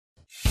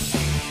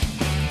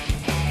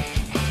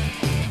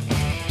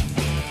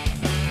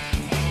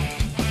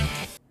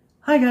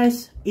Hi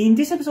guys, in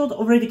this episode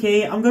of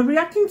RadioK, I'm gonna be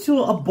reacting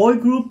to a boy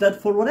group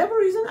that for whatever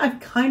reason I've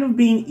kind of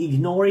been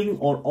ignoring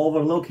or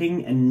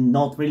overlooking and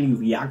not really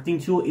reacting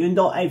to, even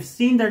though I've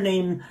seen their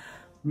name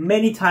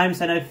many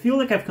times and I feel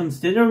like I've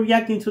considered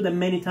reacting to them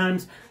many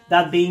times,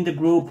 that being the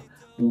group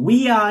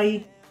We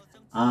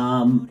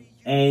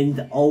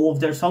and all of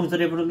their songs that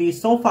they've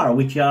released so far,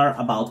 which are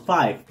about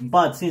 5.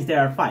 But since there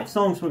are 5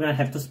 songs, we're gonna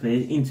have to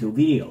split it into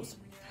videos.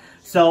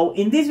 So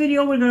in this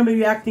video, we're gonna be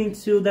reacting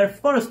to their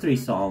first 3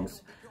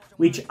 songs,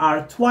 which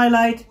are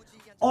Twilight,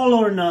 All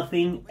or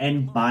Nothing,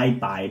 and Bye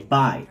Bye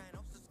Bye.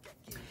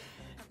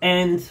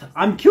 And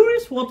I'm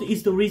curious what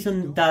is the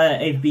reason that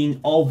I've been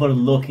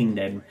overlooking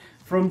them.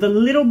 From the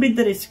little bit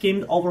that I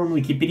skimmed over on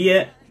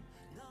Wikipedia,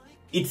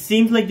 it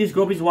seems like this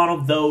group is one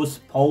of those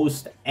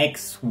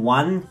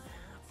post-X1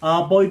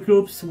 boy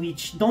groups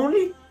which don't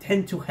really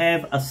tend to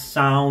have a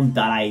sound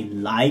that I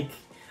like.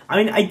 I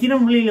mean, I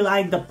didn't really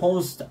like the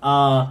post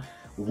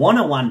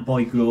 101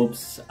 boy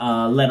groups,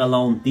 let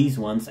alone these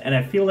ones, and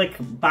I feel like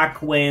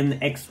back when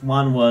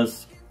X1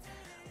 was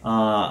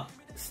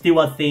still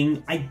a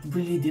thing, I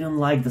really didn't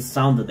like the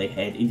sound that they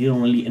had. It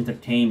didn't really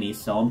entertain me,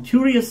 so I'm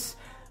curious,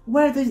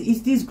 where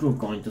is this group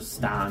going to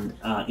stand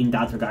in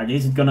that regard?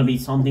 Is it gonna be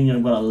something you're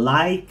gonna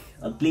like,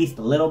 at least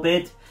a little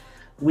bit,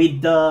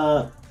 with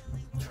the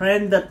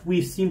trend that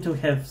we seem to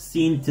have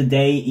seen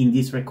today in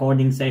this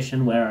recording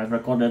session, where I've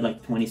recorded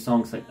like 20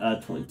 songs, like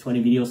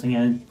 20 videos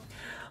again.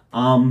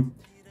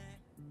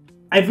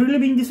 I've really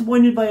been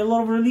disappointed by a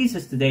lot of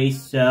releases today,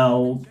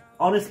 so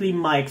honestly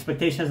my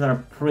expectations are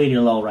pretty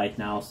low right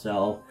now,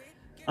 so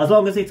as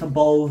long as it's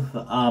above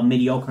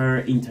mediocre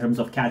in terms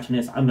of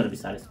catchiness, I'm gonna be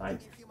satisfied.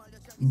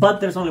 But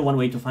there's only one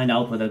way to find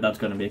out whether that's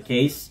gonna be the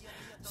case,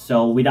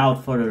 so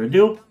without further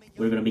ado,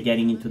 we're gonna be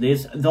getting into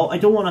this. Though I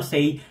don't wanna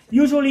say,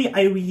 usually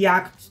I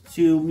react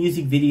to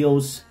music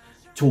videos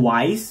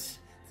twice,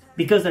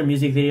 because they're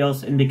music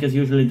videos and because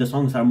usually the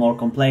songs are more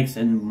complex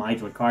and might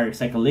require a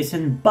second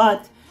listen,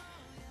 but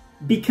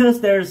because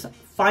there's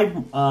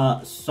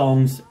 5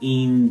 songs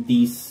in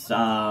this,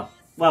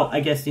 well, I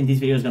guess in this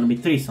video is gonna be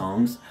 3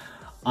 songs,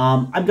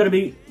 I'm gonna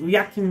be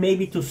reacting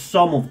maybe to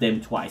some of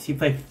them twice,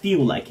 if I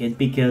feel like it,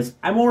 because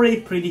I'm already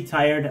pretty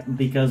tired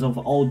because of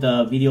all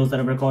the videos that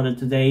I've recorded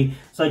today,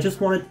 so I just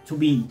wanted to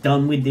be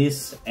done with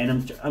this,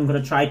 and I'm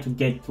gonna try to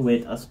get to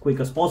it as quick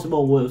as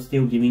possible while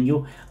still giving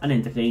you an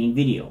entertaining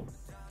video.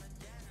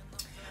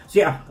 So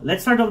yeah,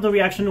 let's start off the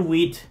reaction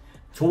with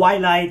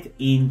Twilight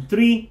in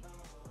 3,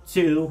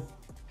 2,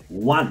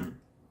 1.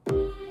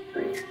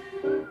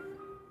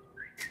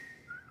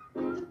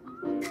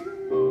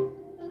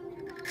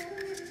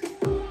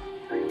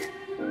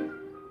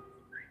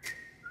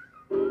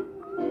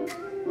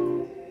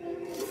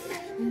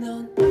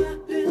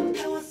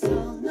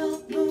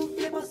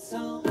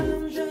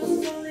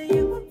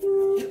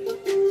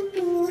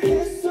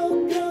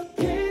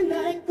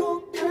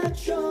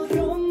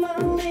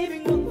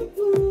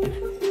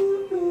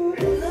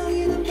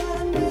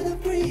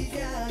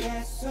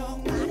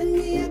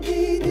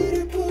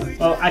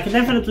 Well, I can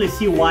definitely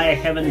see why I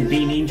haven't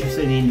been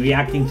interested in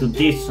reacting to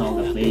this song,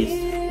 at least.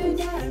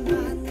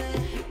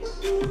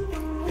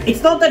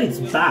 It's not that it's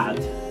bad,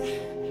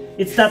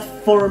 it's that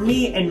for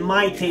me and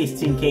my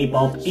tastes in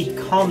K-pop, it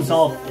comes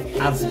off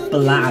as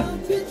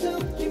bland.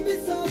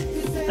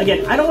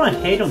 Again, I don't want to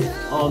hate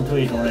onto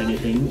it or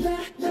anything.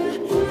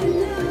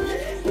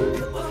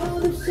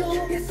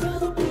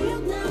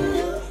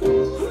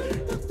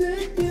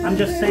 I'm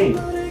just saying.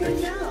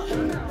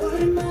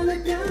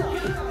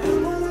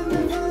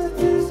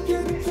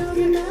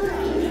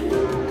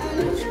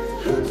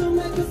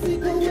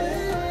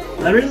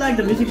 I really like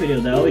the music video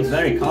though, it's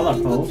very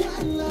colorful.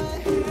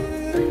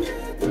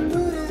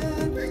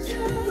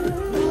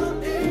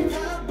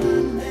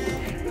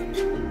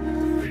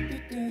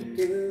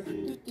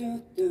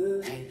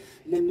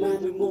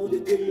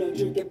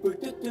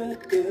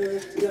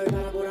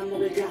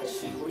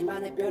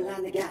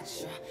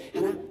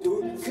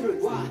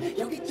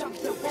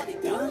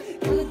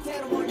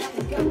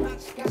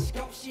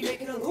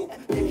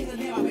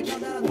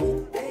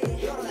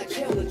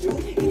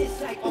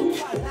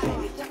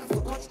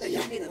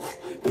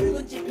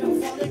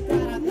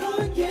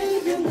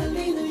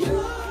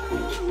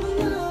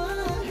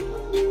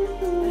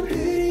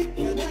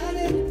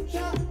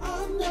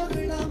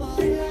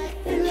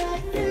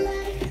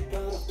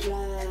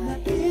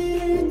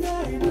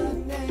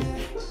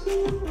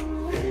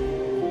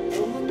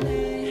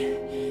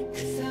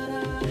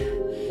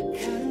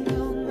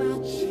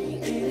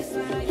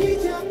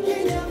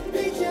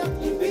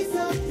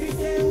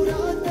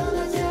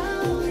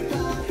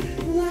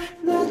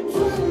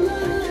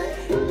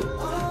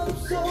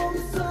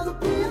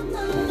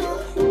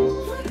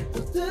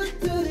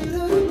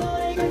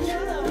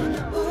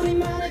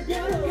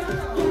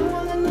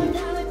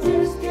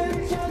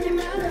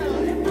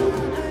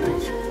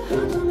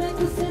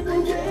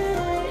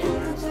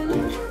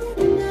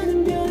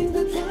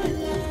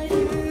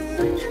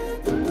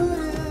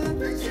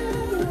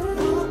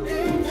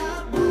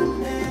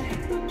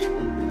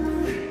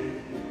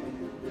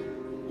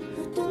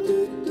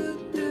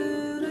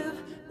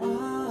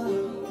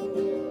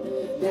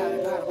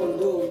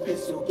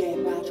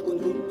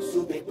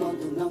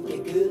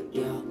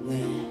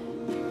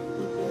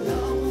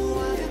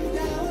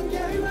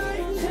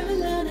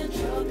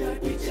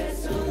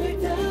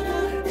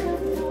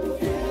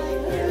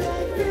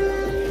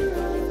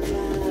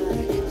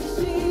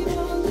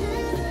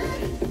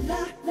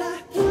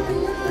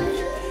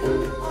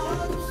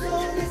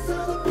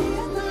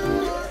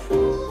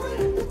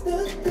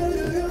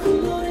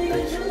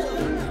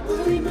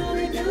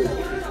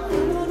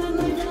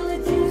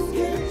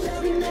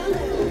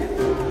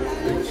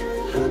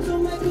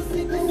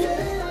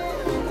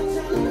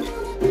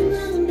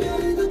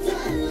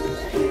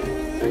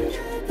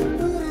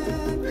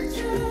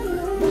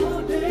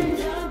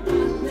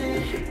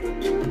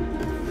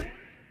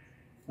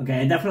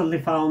 I definitely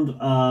found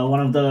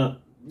one of the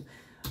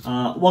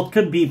what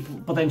could be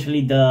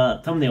potentially the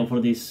thumbnail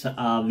for this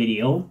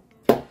video.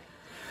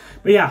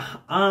 But yeah,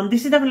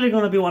 this is definitely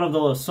gonna be one of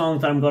those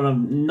songs that I'm gonna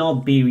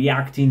not be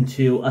reacting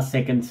to a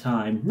second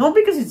time. Not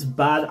because it's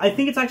bad, I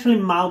think it's actually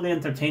mildly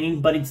entertaining,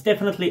 but it's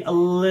definitely a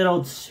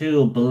little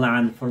too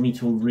bland for me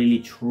to really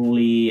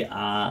truly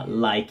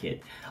like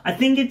it. I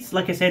think it's,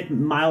 like I said,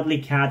 mildly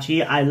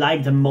catchy. I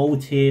like the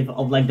motive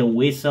of like the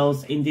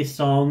whistles in this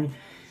song,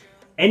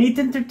 and it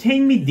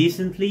entertained me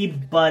decently,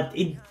 but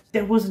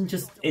there wasn't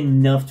just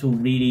enough to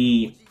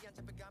really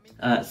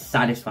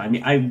satisfy me.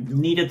 I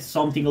needed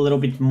something a little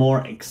bit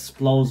more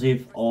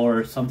explosive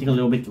or something a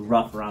little bit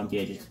rough around the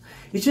edges.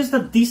 It's just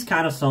that these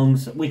kind of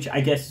songs, which I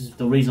guess is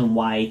the reason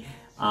why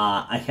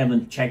I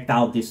haven't checked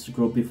out this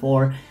group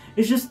before,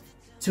 it's just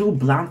too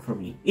bland for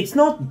me. It's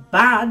not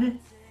bad,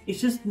 it's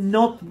just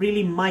not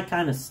really my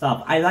kind of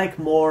stuff. I like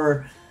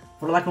more,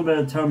 for lack of a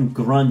better term,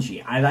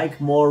 grungy. I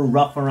like more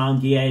rough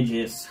around the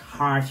edges,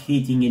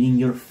 hard-hitting and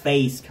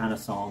in-your-face kind of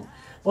song.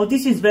 Well,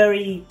 this is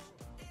very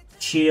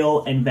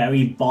chill and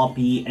very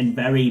boppy and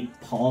very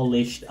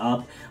polished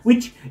up,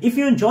 which if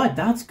you enjoy it,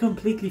 that's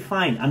completely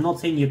fine. I'm not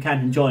saying you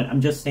can't enjoy it,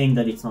 I'm just saying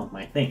that it's not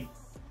my thing.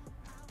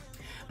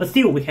 But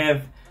still, we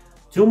have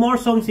 2 more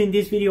songs in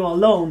this video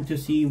alone to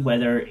see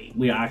whether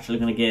we are actually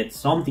gonna get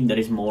something that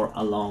is more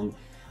along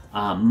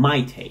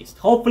my taste.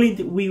 Hopefully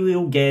we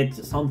will get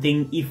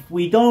something. If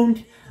we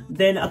don't,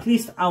 then at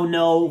least I'll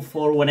know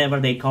for whenever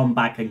they come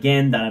back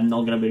again that I'm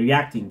not gonna be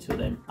reacting to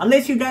them.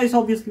 Unless you guys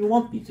obviously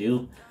want me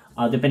to.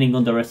 Depending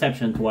on the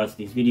reception towards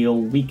this video,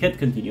 we could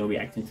continue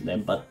reacting to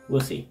them, but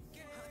we'll see.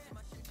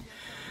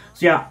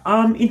 So yeah,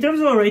 in terms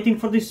of a rating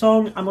for this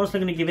song, I'm also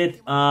gonna give it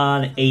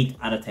an 8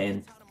 out of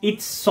 10.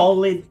 It's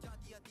solid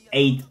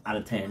 8 out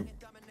of 10.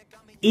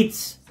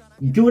 It's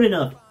good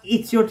enough.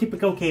 It's your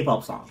typical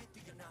K-pop song.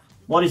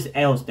 What is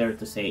else there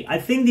to say? I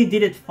think they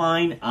did it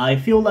fine. I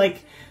feel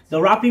like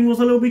the rapping was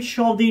a little bit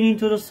shoved in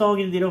into the song.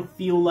 It didn't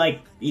feel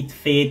like it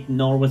fit,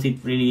 nor was it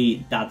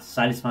really that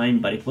satisfying,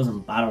 but it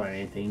wasn't bad or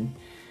anything.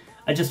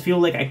 I just feel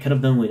like I could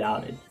have done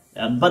without it.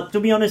 But to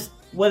be honest,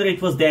 whether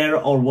it was there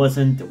or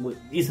wasn't,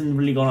 isn't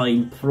really gonna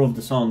improve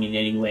the song in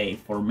any way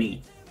for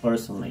me,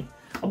 personally.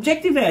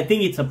 Objectively, I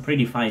think it's a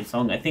pretty fine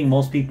song. I think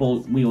most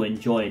people will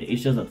enjoy it.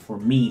 It's just that for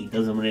me, it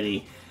doesn't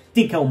really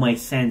tickle my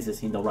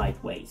senses in the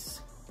right ways.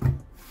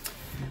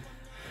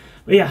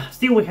 But yeah,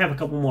 still we have a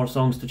couple more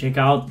songs to check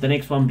out. The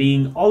next one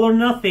being All or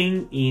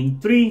Nothing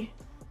in 3,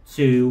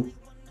 2,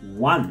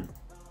 1.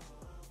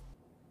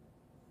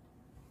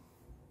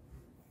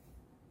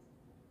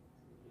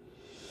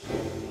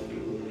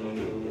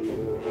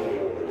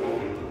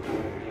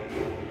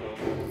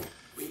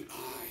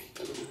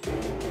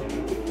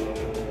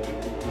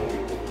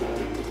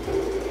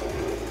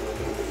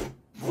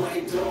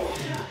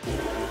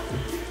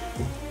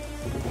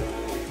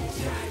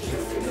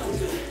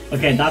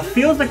 Okay, that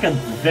feels like a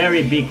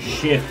very big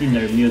shift in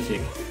their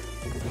music.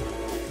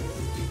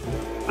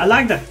 I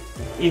like the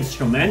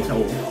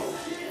instrumental.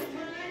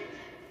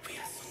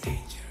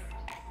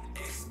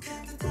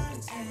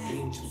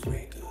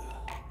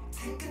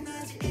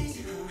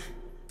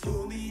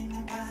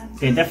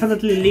 Okay,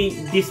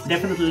 this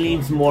definitely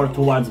leans more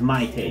towards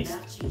my taste.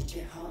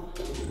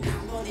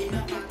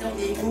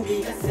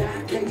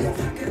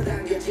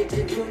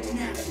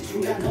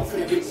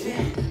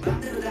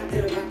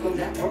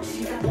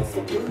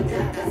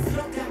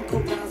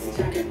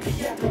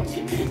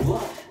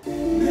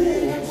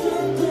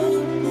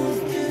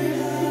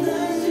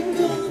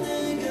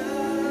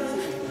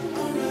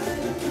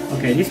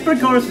 Okay, this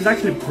pre-chorus is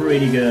actually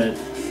pretty good.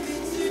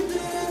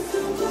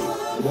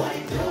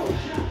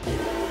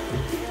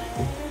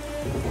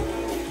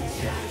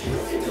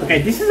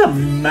 Okay, this is a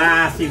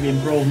massive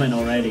improvement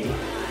already.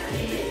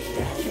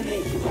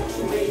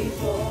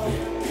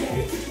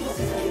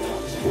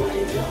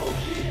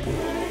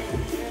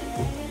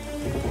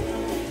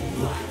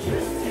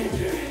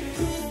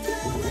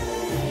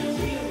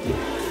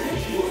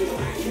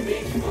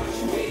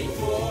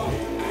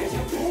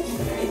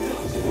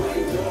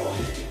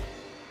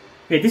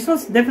 Okay, this one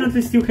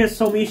definitely still has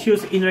some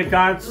issues in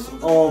regards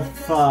of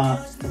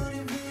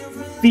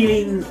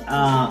feeling.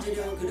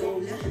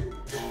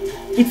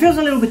 It feels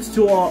a little bit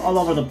too all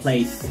over the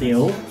place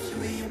still,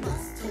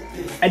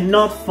 and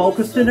not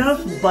focused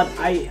enough. But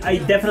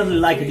I definitely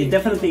like it. It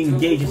definitely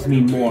engages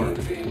me more.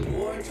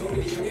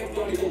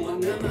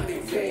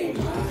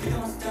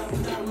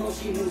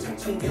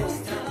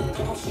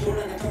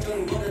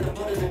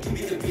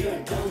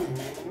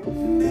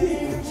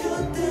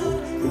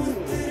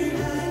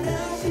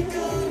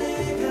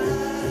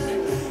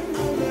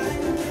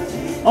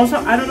 Also,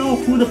 I don't know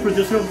who the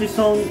producer of this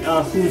song,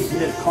 who's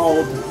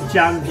called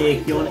Jang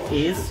Jae-hyun,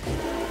 is,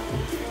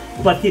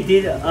 but he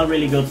did a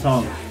really good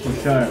song, for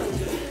sure.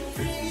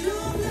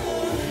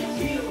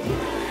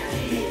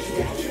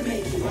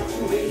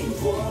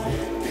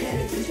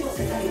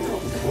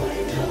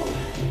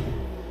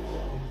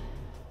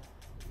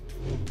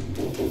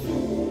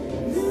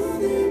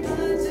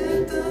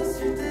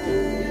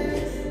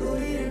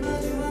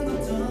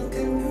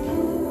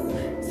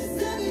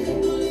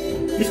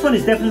 This one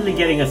is definitely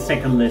getting a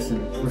second listen,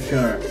 for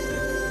sure.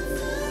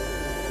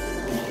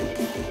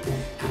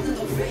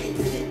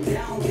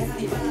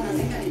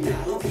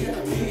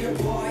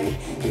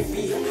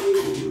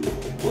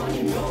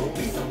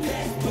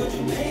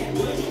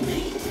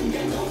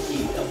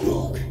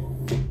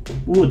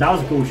 Ooh, that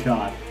was a cool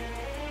shot.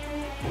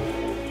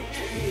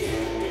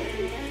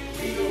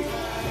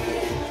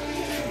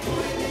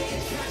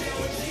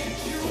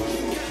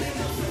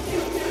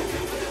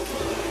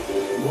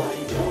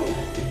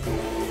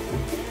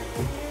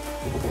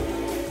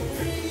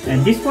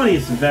 And this one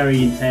is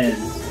very intense.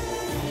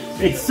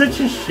 It's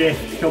such a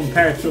shift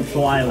compared to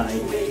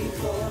Twilight.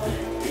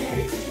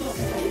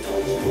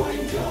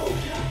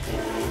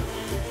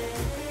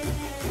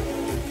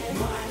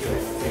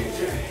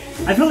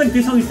 I feel like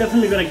this song is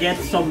definitely gonna get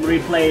some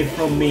replay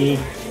from me,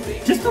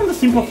 just on the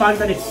simple fact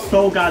that it's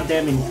so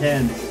goddamn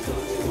intense.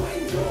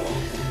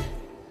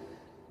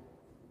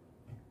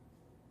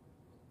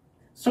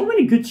 So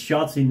many good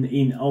shots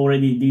in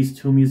already these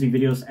two music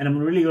videos, and I'm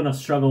really gonna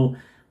struggle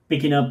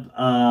picking up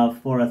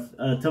for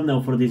a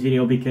thumbnail for this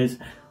video, because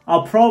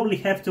I'll probably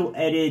have to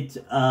edit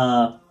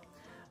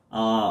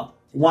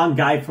one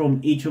guy from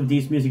each of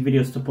these music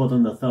videos to put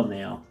on the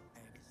thumbnail.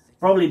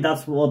 Probably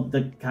that's what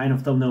the kind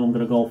of thumbnail I'm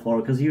gonna go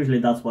for, because usually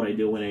that's what I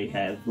do when I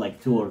have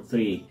like 2 or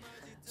 3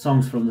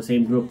 songs from the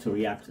same group to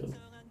react to.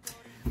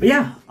 But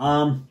yeah,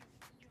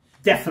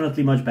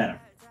 definitely much better.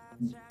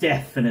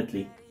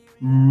 Definitely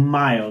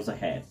miles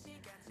ahead.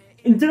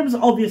 In terms,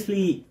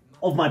 obviously,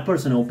 of my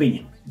personal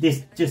opinion,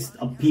 this just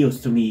appeals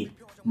to me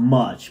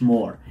much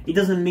more. It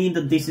doesn't mean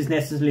that this is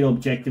necessarily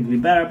objectively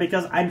better,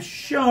 because I'm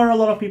sure a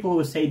lot of people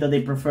will say that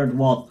they preferred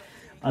what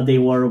they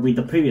were with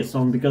the previous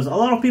song, because a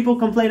lot of people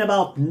complain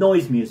about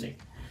noise music.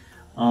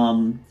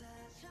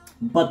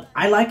 But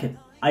I like it.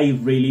 I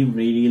really,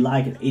 really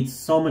like it. It's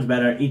so much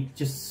better. It's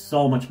just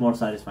so much more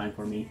satisfying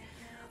for me.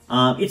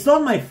 It's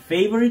not my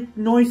favorite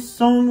noise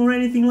song or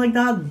anything like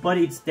that, but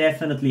it's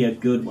definitely a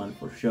good one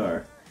for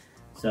sure.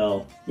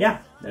 So yeah,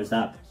 there's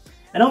that.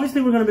 And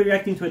obviously we're going to be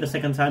reacting to it a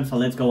second time, so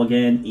let's go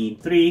again in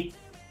 3,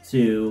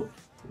 2,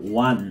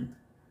 1.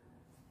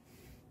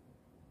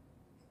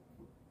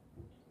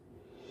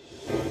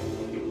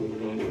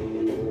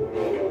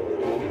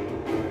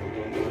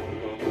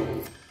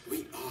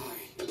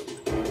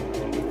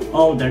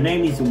 Oh, their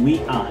name is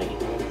We-I.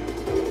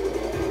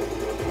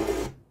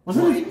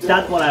 Wasn't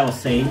that what I was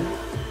saying?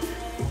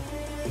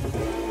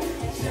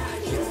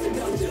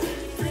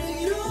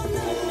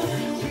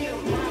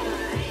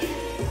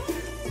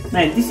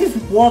 Man, this is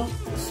what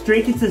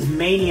Stray Kids'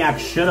 Maniac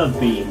should have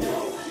been.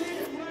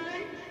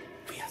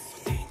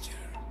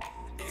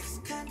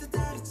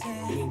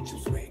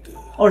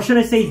 Or should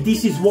I say,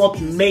 this is what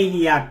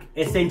Maniac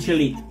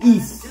essentially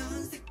is.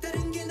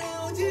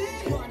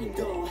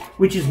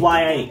 Which is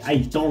why I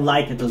don't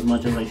like it as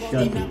much as I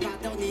should be.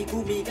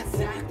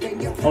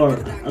 Or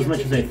as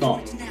much as I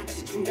thought.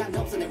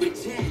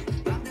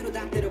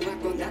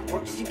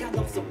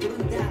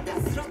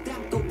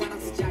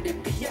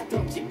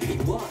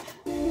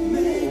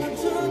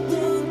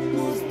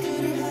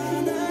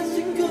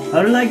 I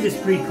really like this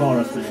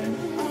pre-chorus, man.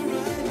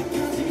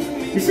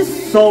 This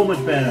is so much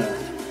better.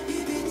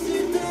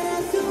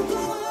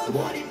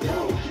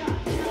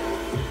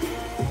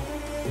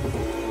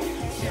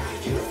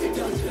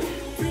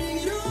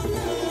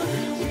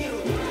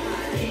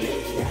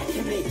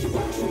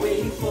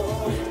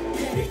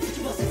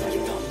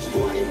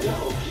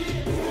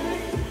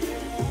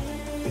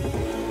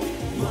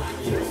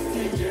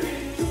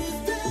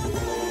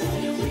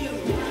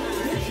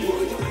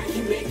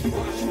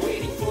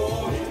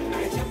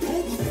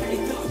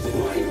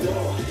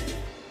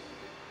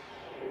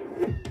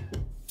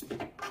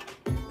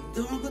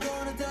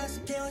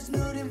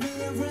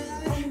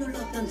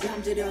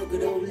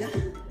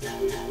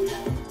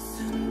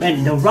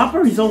 Man, the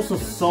rapper is also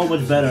so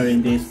much better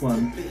in this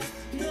one.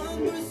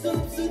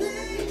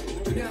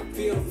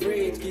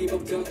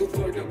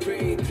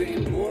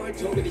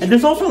 And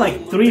there's also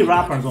like 3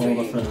 rappers all of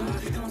a sudden.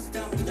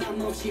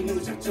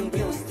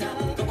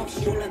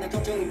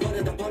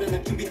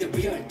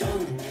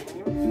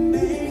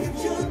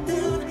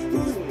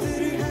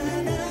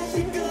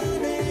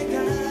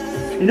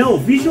 You know,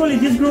 visually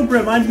this group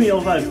reminds me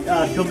of a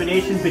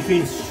combination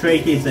between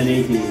Stray Kids and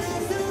 80s.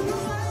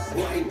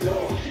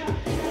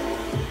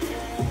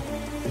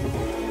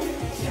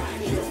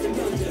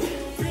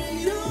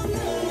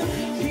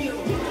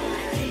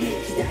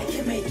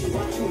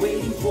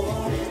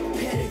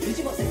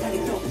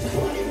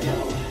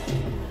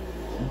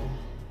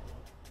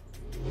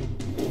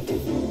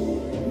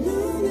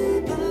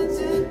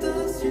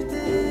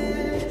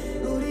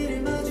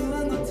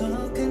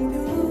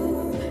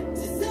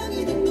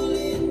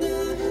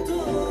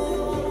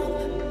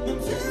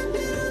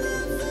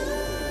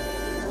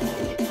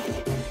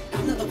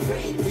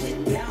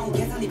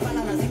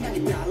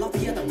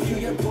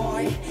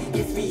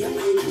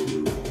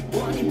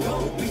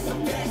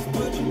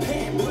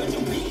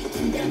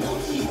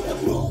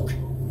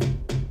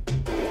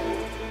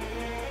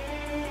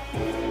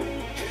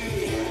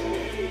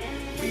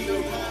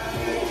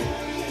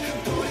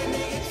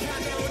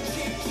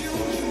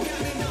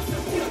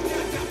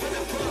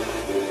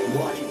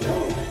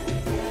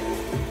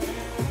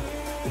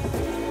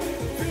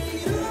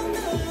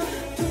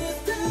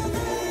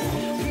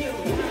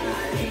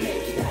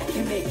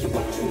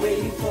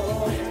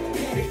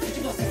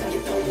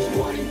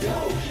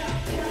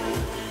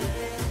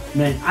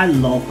 Man, I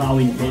love how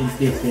intense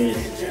this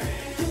is.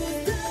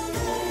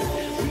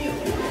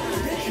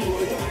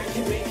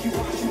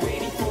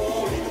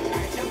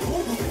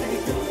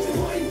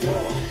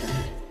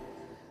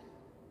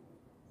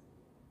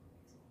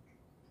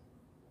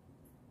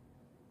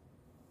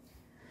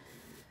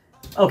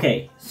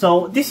 Okay,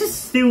 so this is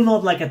still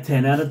not like a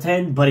 10 out of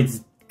 10, but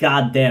it's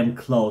goddamn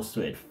close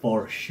to it,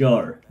 for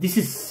sure. This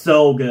is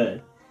so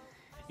good.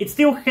 It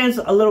still has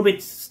a little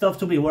bit stuff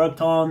to be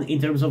worked on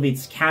in terms of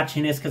its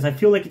catchiness, because I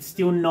feel like it's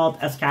still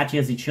not as catchy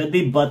as it should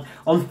be, but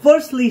on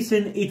first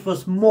listen, it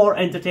was more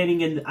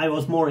entertaining and I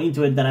was more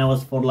into it than I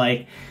was for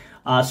like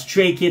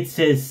Stray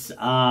Kids'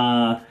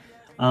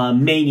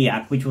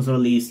 Maniac, which was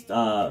released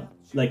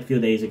like a few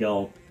days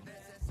ago.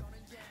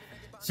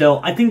 So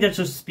I think that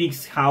just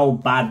speaks how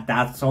bad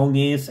that song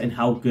is and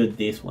how good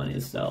this one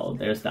is, so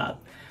there's that.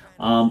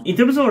 In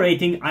terms of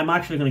rating, I'm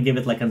actually going to give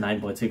it like a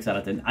 9.6 out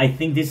of 10. I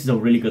think this is a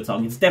really good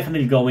song. It's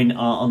definitely going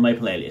on my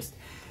playlist.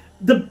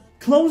 The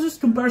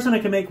closest comparison I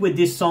can make with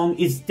this song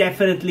is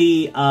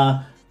definitely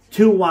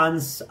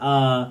 2-1's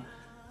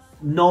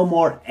No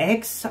More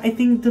X, I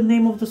think the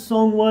name of the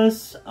song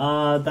was,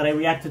 that I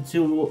reacted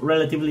to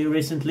relatively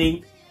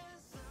recently.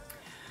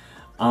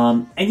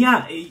 And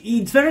yeah,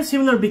 it's very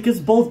similar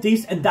because both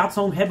this and that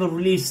song have a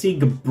really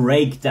sick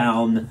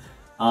breakdown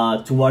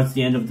towards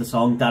the end of the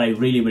song that I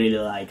really, really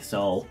like.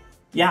 So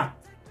yeah,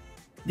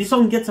 this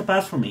song gets a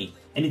pass from me.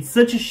 And it's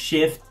such a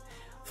shift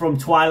from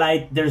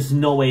Twilight, there's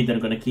no way they're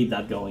gonna keep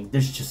that going.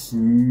 There's just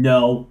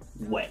no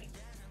way.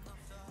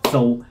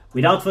 So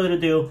without further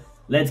ado,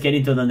 let's get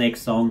into the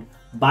next song,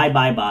 Bye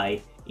Bye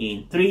Bye,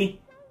 in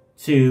 3,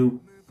 2,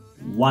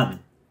 1.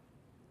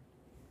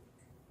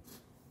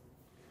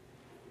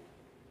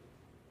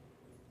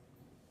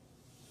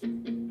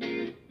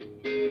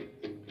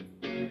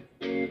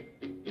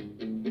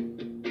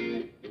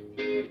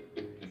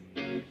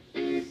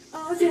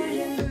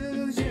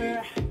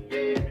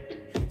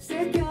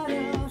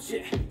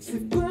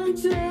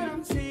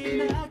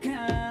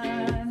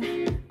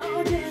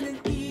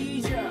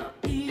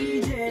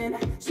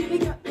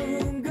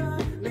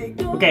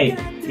 Okay,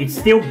 it's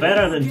still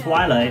better than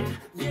Twilight.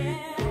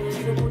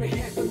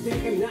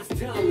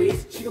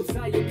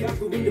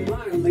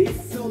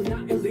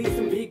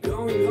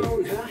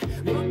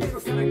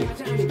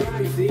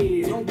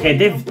 Okay,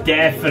 they've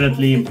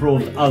definitely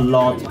improved a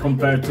lot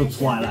compared to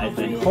Twilight,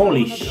 man.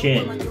 Holy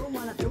shit.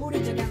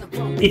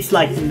 It's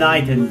like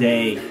night and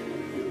day.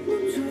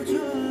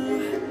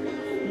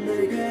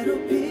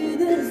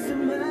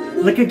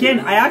 Like again,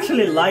 I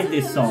actually like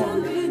this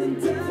song.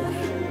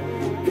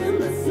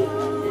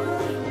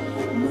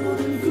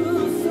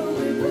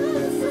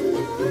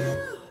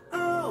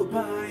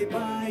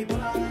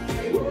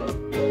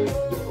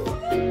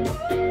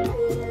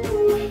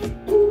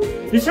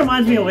 This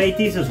reminds me of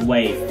 80s'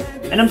 Wave.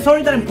 And I'm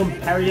sorry that I'm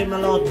comparing them a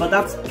lot, but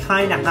that's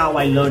kinda how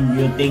I learn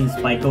new things,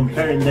 by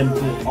comparing them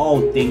to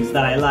old things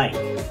that I like.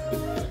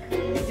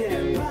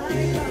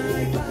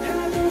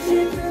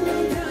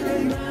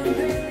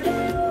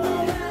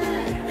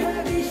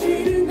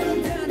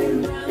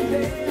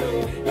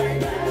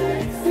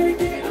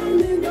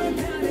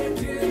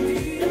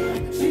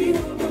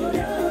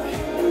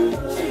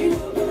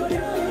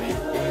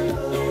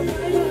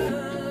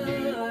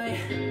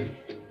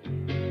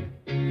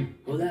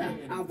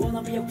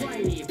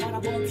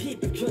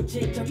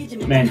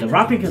 Man, the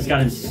rapping has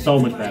gotten so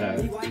much better.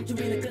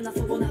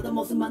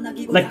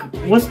 Like,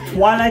 was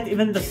Twilight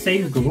even the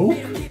same group?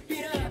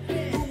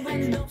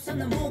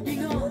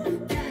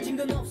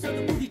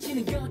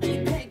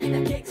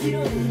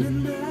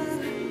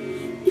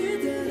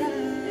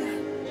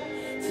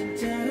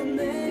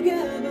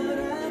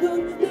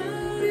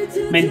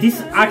 Man,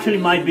 this actually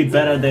might be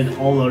better than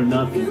All or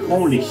Nothing.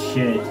 Holy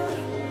shit.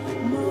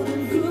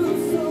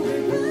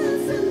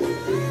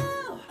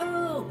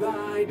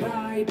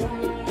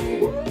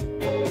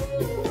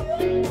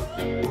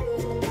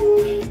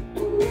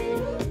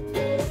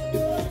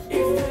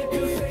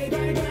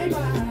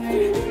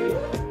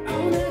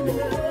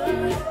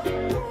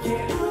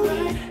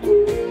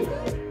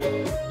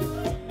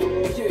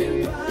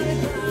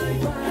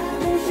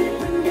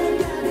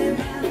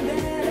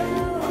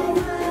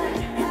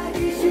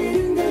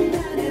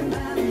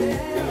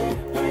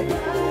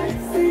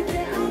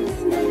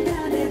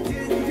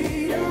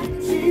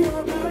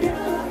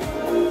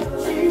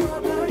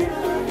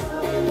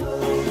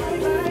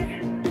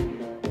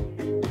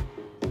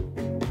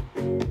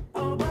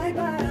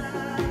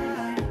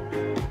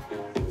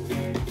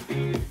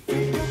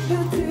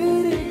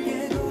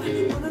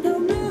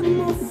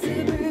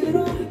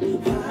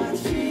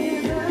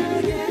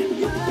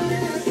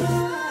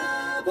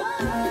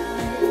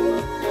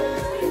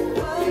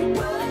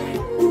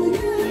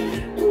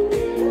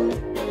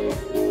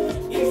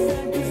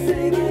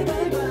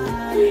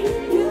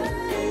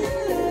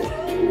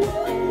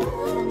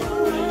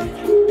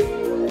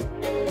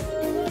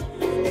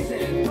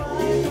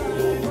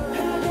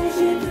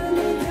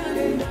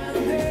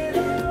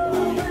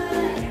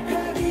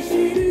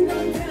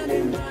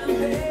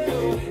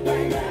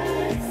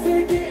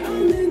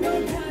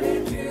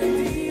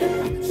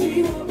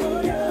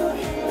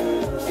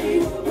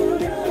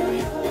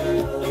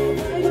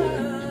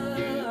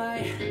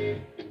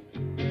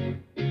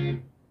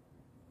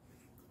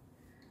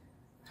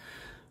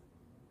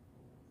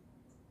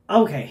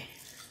 Okay.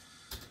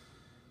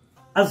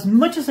 As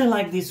much as I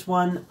like this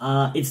one,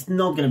 it's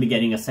not gonna be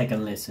getting a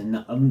second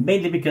listen.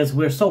 Mainly because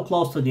we're so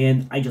close to the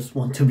end, I just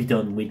want to be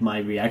done with my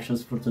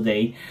reactions for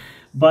today.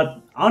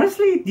 But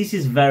honestly, this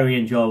is very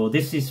enjoyable.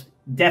 This is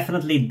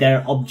definitely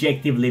their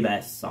objectively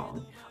best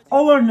song.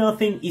 All or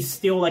Nothing is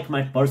still like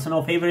my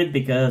personal favorite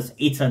because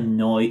it's a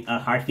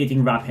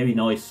hard-hitting rap heavy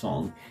noise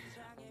song.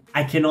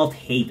 I cannot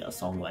hate a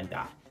song like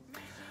that.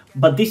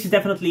 But this is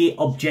definitely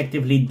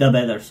objectively the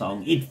better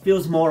song. It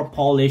feels more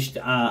polished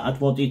at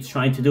what it's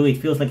trying to do. It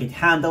feels like it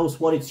handles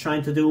what it's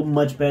trying to do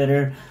much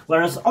better.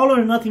 Whereas All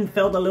or Nothing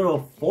felt a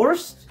little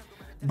forced,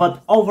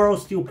 but overall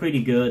still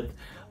pretty good.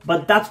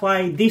 But that's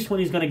why this one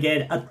is gonna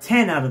get a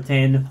 10 out of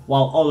 10,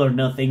 while All or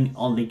Nothing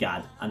only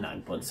got a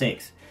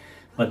 9.6.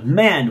 But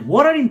man,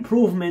 what an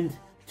improvement!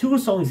 2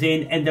 songs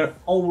in and they're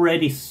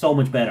already so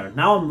much better.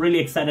 Now I'm really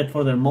excited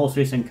for their most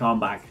recent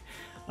comeback,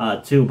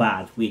 Too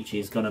Bad, which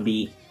is gonna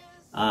be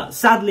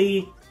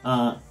sadly,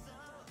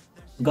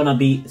 gonna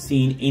be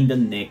seen in the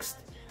next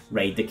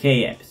Rate the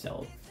K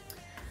episode.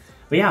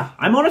 But yeah,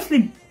 I'm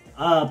honestly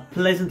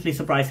pleasantly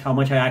surprised how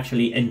much I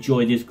actually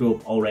enjoy this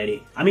group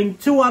already. I mean,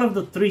 2 out of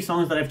the 3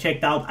 songs that I've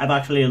checked out, I've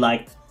actually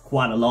liked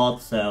quite a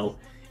lot, so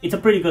it's a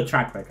pretty good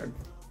track record.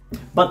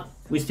 But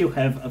we still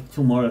have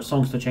 2 more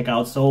songs to check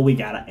out, so we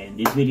gotta end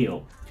this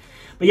video.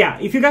 But yeah,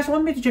 if you guys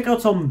want me to check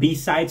out some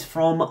B-sides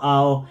from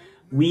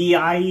Way,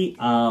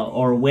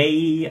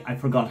 I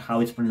forgot how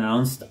it's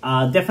pronounced,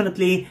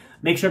 definitely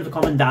make sure to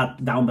comment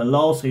that down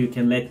below so you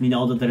can let me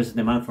know that there's a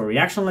demand for a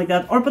reaction like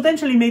that, or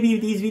potentially maybe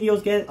if these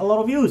videos get a lot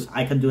of views,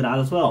 I can do that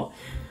as well.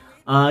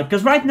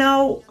 Because right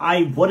now,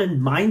 I wouldn't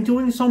mind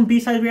doing some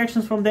B-side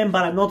reactions from them,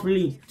 but I'm not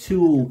really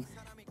too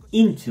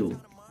into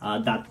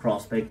that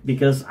prospect,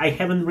 because I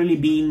haven't really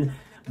been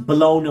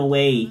blown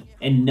away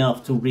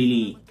enough to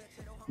really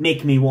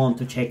make me want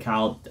to check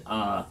out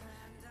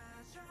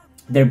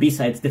their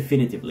B-sides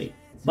definitively.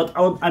 But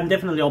I'm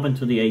definitely open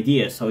to the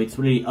idea, so it's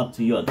really up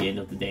to you at the end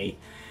of the day.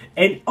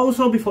 And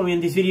also, before we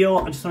end this video,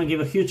 I just want to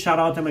give a huge shout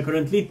out to my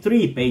currently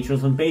 3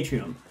 patrons on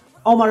Patreon: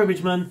 Omar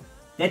Richmond,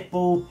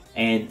 Deadpool,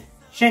 and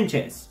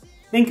Sanchez.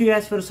 Thank you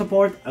guys for the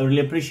support, I really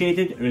appreciate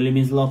it. It really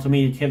means a lot to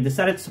me that you have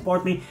decided to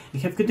support me, you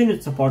have continued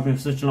to support me for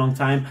such a long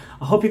time.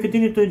 I hope you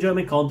continue to enjoy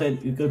my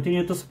content, you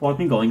continue to support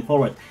me going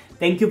forward.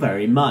 Thank you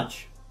very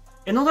much.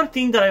 Another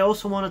thing that I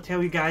also want to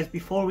tell you guys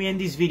before we end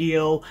this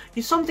video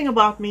is something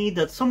about me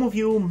that some of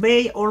you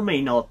may or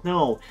may not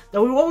know,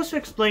 that will also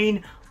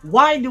explain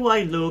why do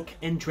I look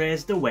and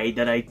dress the way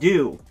that I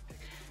do.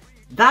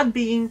 That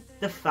being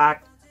the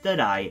fact that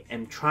I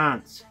am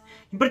trans.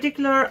 In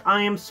particular,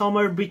 I am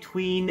somewhere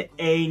between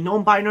a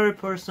non-binary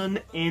person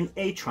and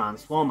a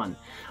trans woman.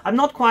 I'm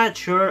not quite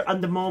sure at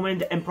the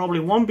moment and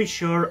probably won't be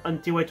sure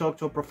until I talk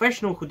to a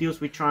professional who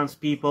deals with trans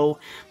people,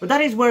 but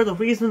that is where the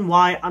reason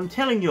why I'm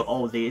telling you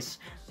all this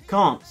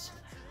comes.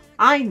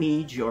 I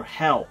need your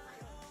help.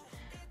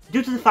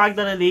 Due to the fact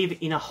that I live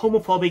in a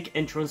homophobic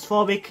and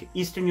transphobic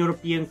Eastern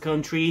European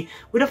country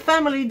with a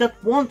family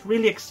that won't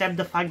really accept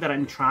the fact that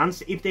I'm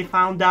trans if they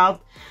found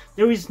out,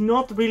 there is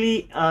not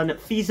really a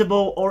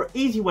feasible or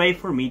easy way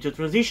for me to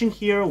transition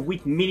here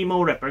with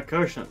minimal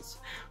repercussions.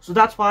 So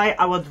that's why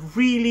I would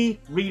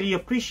really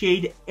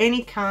appreciate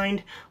any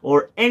kind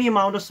or any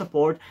amount of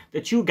support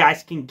that you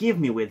guys can give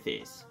me with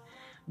this.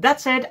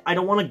 That said, I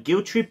don't want to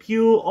guilt trip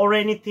you or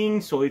anything,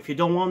 so if you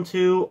don't want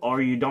to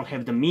or you don't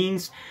have the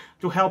means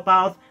to help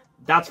out,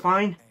 that's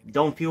fine,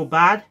 don't feel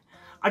bad.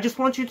 I just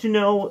want you to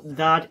know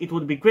that it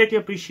would be greatly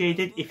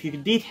appreciated if you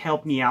did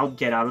help me out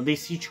get out of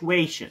this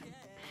situation.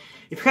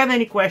 If you have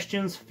any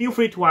questions, feel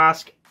free to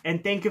ask,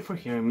 and thank you for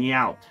hearing me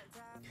out.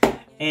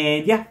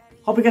 And yeah,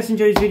 hope you guys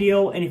enjoyed this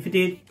video, and if you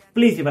did,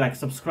 please leave a like,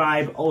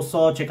 subscribe.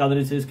 Also, check out the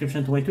link in the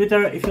description to my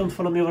Twitter if you don't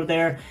follow me over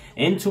there,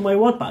 and to my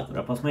Wattpad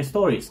where I post my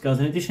stories, because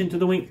in addition to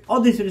doing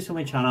all these videos on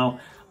my channel,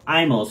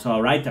 I'm also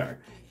a writer.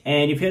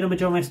 And if you don't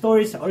enjoy my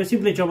stories or you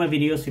simply enjoy my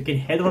videos, you can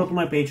head over to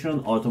my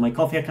Patreon or to my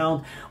Ko-fi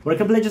account where I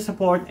can pledge your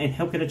support and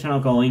help get the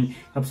channel going,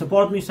 help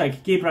support me so I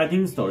can keep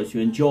writing stories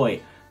you enjoy.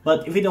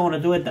 But if you don't want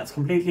to do it, that's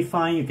completely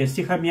fine. You can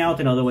still help me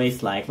out in other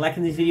ways like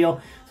liking this video,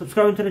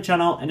 subscribing to the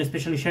channel, and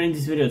especially sharing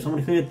this video with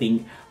someone who you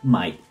think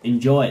might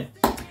enjoy it.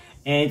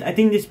 And I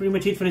think this is pretty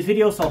much it for this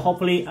video, so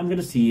hopefully I'm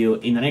gonna see you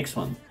in the next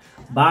one.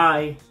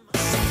 Bye!